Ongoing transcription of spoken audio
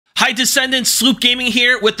Hi Descendants, Sloop Gaming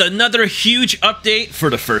here with another huge update for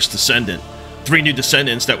the First Descendant. 3 new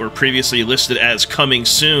Descendants that were previously listed as coming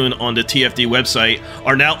soon on the TFD website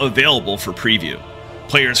are now available for preview.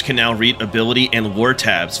 Players can now read ability and lore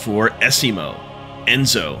tabs for ESIEMO,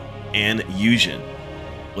 ENZO, and YUJIN.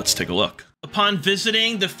 Let's take a look. Upon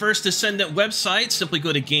visiting the First Descendant website, simply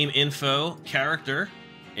go to Game Info, Character,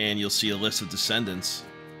 and you'll see a list of Descendants.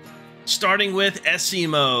 Starting with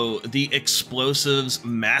ESIEMO, the Explosives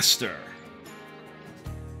Master.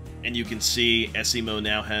 And you can see ESIEMO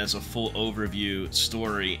now has a full overview,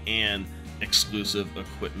 story, and exclusive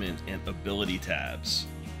equipment and ability tabs.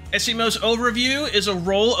 ESIEMO's overview is a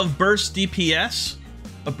role of Burst DPS.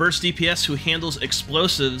 A Burst DPS who handles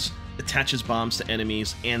explosives, attaches bombs to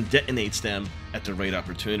enemies, and detonates them at the right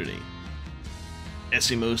opportunity.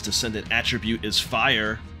 ESIEMO's Descendant attribute is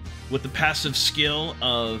Fire, with the passive skill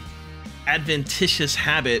of Adventitious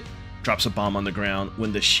Habit, drops a bomb on the ground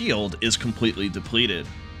when the shield is completely depleted.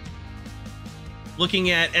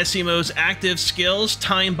 Looking at ESIEMO's active skills,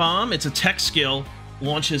 Time Bomb, it's a tech skill,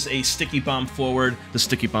 launches a sticky bomb forward. The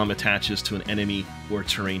sticky bomb attaches to an enemy or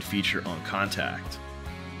terrain feature on contact.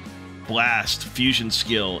 Blast, fusion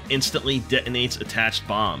skill, instantly detonates attached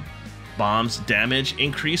bomb. Bomb's damage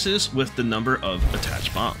increases with the number of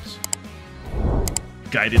attached bombs.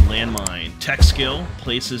 Guided Landmine, tech skill,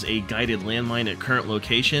 places a guided landmine at current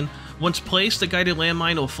location. Once placed, the guided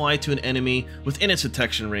landmine will fly to an enemy within its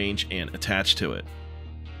detection range and attach to it.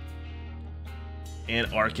 And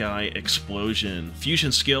Arceye Explosion,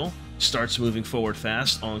 fusion skill, starts moving forward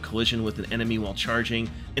fast on collision with an enemy while charging,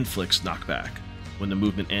 inflicts knockback. When the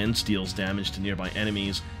movement ends, deals damage to nearby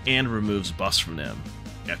enemies and removes buffs from them.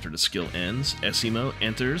 After the skill ends, ESIEMO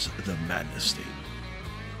enters the Madness state.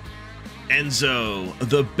 ENZO,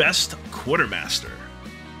 the Best Quartermaster.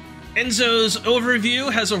 ENZO's overview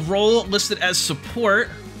has a role listed as Support.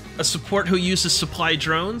 A support who uses supply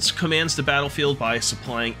drones, commands the battlefield by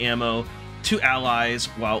supplying ammo to allies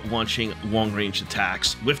while launching long-range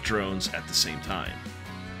attacks with drones at the same time.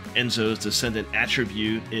 ENZO's Descendant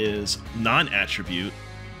attribute is Non-Attribute,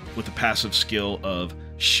 with a passive skill of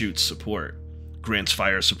Shoot Support. Grants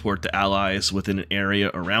fire support to allies within an area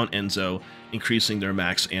around ENZO, increasing their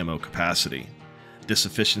max ammo capacity. This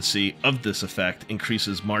efficiency of this effect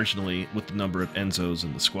increases marginally with the number of ENZOs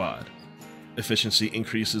in the squad. Efficiency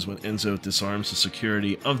increases when ENZO disarms the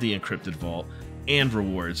security of the encrypted vault, and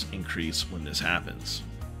rewards increase when this happens.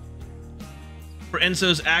 For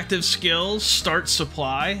ENZO's active skills, Start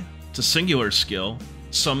Supply, it's a singular skill,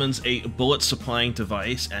 summons a bullet supplying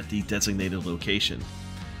device at the designated location.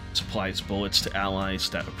 Supplies bullets to allies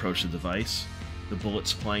that approach the device. The bullet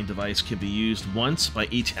supplying device can be used once by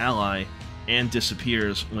each ally and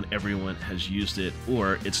disappears when everyone has used it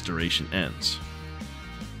or its duration ends.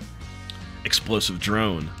 Explosive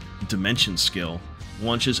Drone, Dimension skill,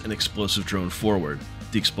 launches an explosive drone forward.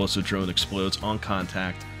 The explosive drone explodes on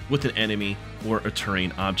contact with an enemy or a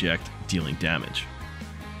terrain object, dealing damage.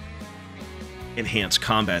 Enhanced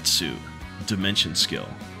Combat Suit, Dimension skill,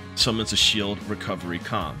 summons a shield recovery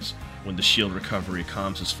comms. When the shield recovery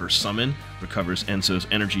comms is first summoned, recovers ENZO's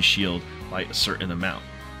energy shield by a certain amount.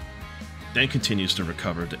 Then continues to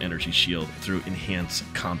recover the energy shield through Enhanced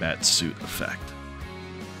Combat Suit effect.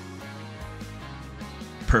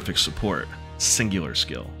 Perfect Support, singular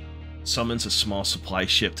skill, summons a small supply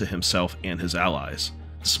ship to himself and his allies.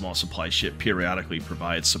 The small supply ship periodically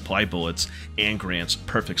provides supply bullets and grants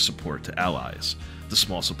perfect support to allies. The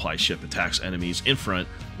small supply ship attacks enemies in front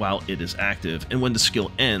while it is active, and when the skill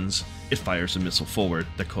ends, it fires a missile forward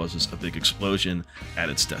that causes a big explosion at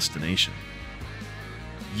its destination.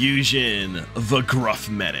 YUJIN, the Gruff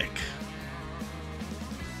Medic.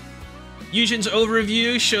 YUJIN's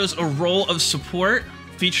overview shows a role of support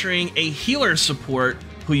featuring a healer support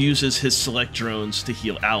who uses his select drones to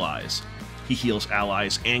heal allies. He heals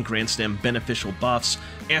allies and grants them beneficial buffs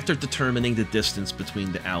after determining the distance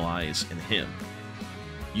between the allies and him.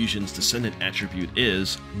 YUJIN's Descendant attribute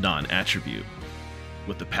is Non-Attribute,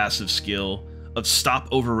 with the passive skill of Stop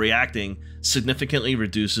Overreacting, significantly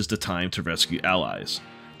reduces the time to rescue allies.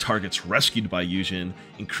 Targets rescued by YUJIN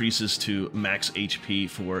increases to max HP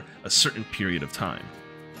for a certain period of time.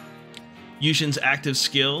 YUJIN's active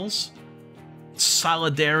skills,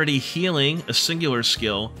 Solidarity Healing, a singular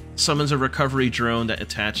skill, summons a recovery drone that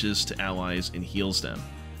attaches to allies and heals them.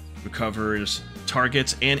 Recovers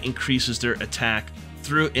targets and increases their attack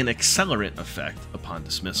through an accelerant effect upon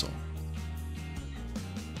dismissal.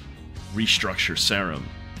 Restructure Serum,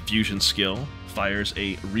 fusion skill, fires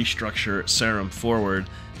a Restructure Serum forward,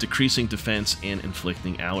 decreasing defense and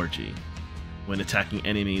inflicting allergy. When attacking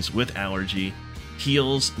enemies with allergy,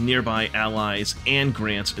 heals nearby allies, and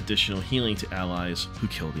grants additional healing to allies who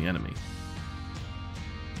kill the enemy.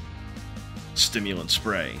 Stimulant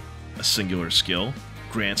Spray, a singular skill,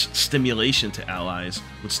 grants stimulation to allies.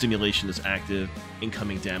 When stimulation is active,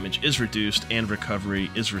 incoming damage is reduced and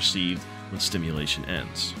recovery is received when stimulation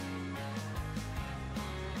ends.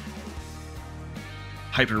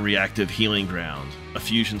 Hyper-Reactive Healing Ground, a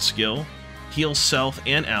fusion skill, heals self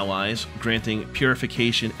and allies, granting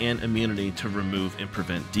purification and immunity to remove and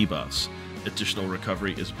prevent debuffs. Additional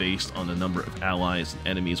recovery is based on the number of allies and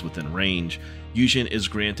enemies within range. YUJIN is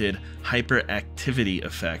granted Hyperactivity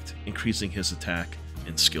effect, increasing his attack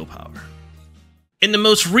and skill power. In the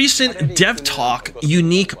most recent Dev Talk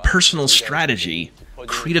Unique Personal Strategy,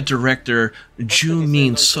 Creative Director Joo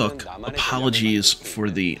Min-suk, apologies for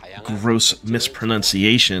the gross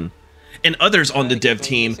mispronunciation, and others on the dev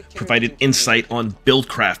team provided insight on build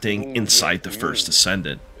crafting inside the First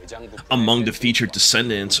Descendant. Among the featured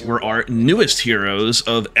Descendants were our newest heroes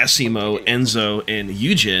of ESIEMO, ENZO, and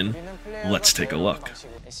YUJIN. Let's take a look.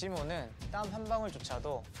 에시모는 땀 한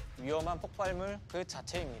방울조차도 위험한 폭발물 그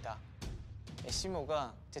자체입니다.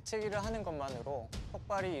 에시모가 재채기를 하는 것만으로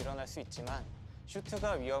폭발이 일어날 수 있지만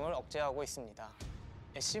슈트가 위험을 억제하고 있습니다.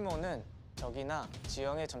 에시모는 적이나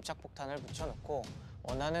지형에 점착폭탄을 붙여놓고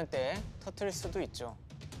원하는 때에 터뜨릴 수도 있죠.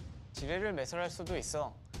 지뢰를 매설할 수도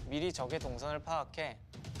있어 미리 적의 동선을 파악해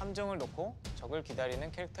함정을 놓고 적을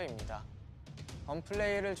기다리는 캐릭터입니다.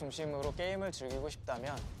 던플레이를 중심으로 게임을 즐기고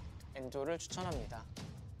싶다면 엔조를 추천합니다.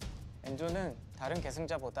 엔조는 다른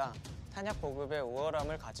계승자보다 탄약 보급의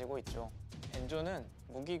우월함을 가지고 있죠. 엔조는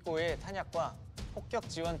무기고의 탄약과 폭격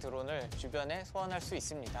지원 드론을 주변에 소환할 수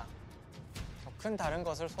있습니다. 더 큰 다른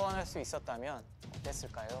것을 소환할 수 있었다면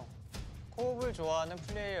어땠을까요? 코옵을 좋아하는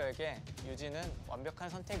플레이어에게 유진은 완벽한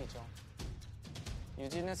선택이죠.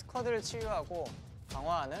 유진은 스쿼드를 치유하고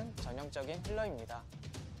강화하는 전형적인 힐러입니다.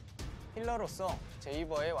 힐러로서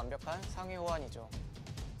제이버의 완벽한 상위 호환이죠.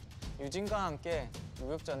 유진과 함께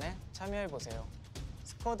무격전에 참여해보세요.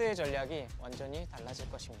 스쿼드의 전략이 완전히 달라질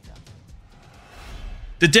것입니다.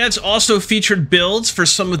 The devs also featured builds for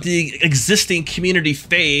some of the existing community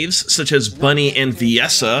faves, such as Bunny and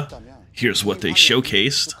Viessa. Here's what they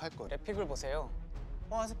showcased. 랩픽을 보세요.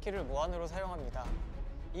 호화 스킬을 무한으로 사용합니다.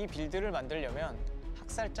 이 빌드를 만들려면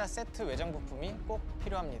학살자 세트 외장 부품이 꼭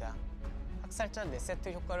필요합니다. 학살자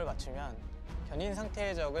 4세트 효과를 맞추면 견인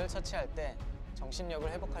상태의 적을 처치할 때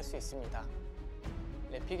정신력을 회복할 수 있습니다.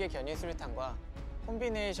 랩픽의 견인 수류탄과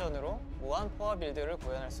콤비네이션으로 무한 포화 빌드를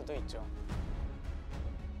구현할 수도 있죠.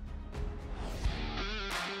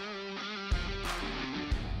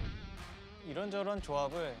 이런저런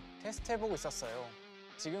조합을 테스트해보고 있었어요.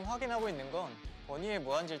 지금 확인하고 있는 건 버니의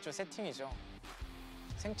무한질주 세팅이죠.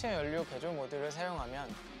 생체 연료 개조 모드를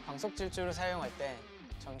사용하면 광속 질주를 사용할 때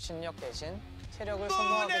정신력 대신 체력을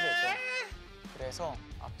소모하게 되죠. 그래서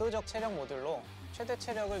압도적 체력 모듈로 최대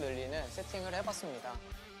체력을 늘리는 세팅을 해봤습니다.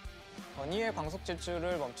 버니의 광속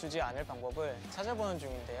질주를 멈추지 않을 방법을 찾아보는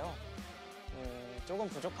중인데요. 조금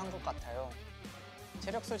부족한 것 같아요.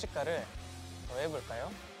 체력 수집가를 더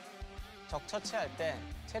해볼까요? 적 처치할 때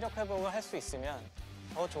체력 회복을 할 수 있으면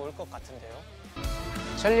더 좋을 것 같은데요.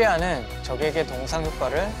 셜리아는 적에게 동상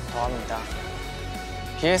효과를 더합니다.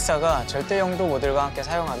 비에사가 절대 영도 모듈과 함께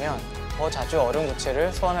사용하면 더 자주 얼음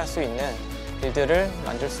구체를 소환할 수 있는 빌드를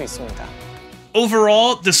만들 수 있습니다.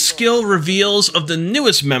 Overall, the skill reveals of the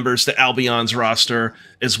newest members to Albion's roster,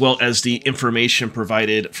 as well as the information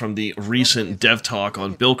provided from the recent Dev Talk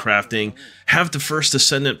on build crafting, have the First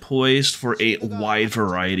Descendant poised for a wide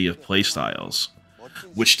variety of playstyles.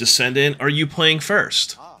 Which Descendant are you playing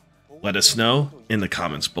first? Let us know in the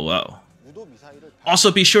comments below.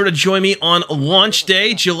 Also, be sure to join me on launch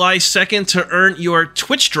day, July 2nd, to earn your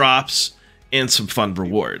Twitch drops and some fun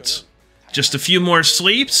rewards. Just a few more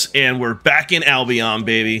sleeps, and we're back in Albion,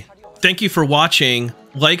 baby. Thank you for watching.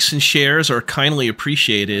 Likes and shares are kindly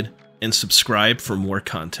appreciated, and subscribe for more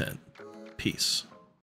content. Peace.